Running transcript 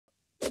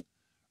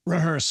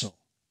Rehearsal.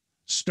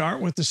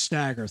 Start with the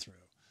stagger through.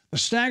 The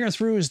stagger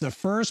through is the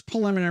first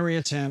preliminary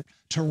attempt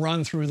to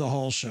run through the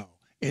whole show.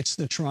 It's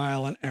the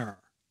trial and error.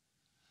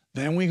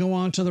 Then we go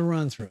on to the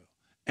run through.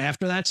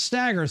 After that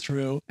stagger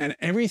through and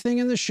everything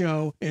in the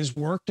show is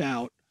worked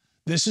out,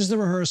 this is the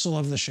rehearsal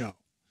of the show.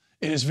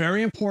 It is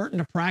very important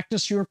to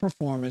practice your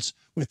performance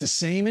with the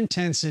same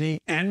intensity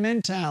and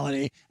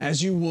mentality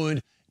as you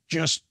would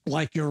just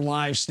like your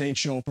live stage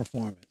show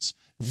performance.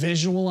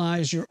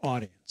 Visualize your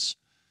audience.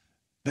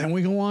 Then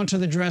we go on to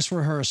the dress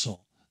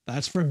rehearsal.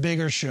 That's for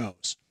bigger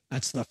shows.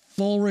 That's the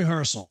full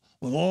rehearsal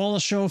with all the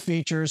show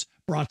features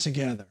brought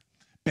together.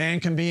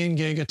 Band can be in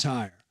gig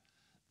attire.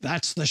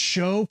 That's the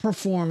show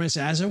performance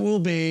as it will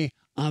be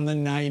on the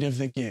night of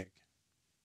the gig.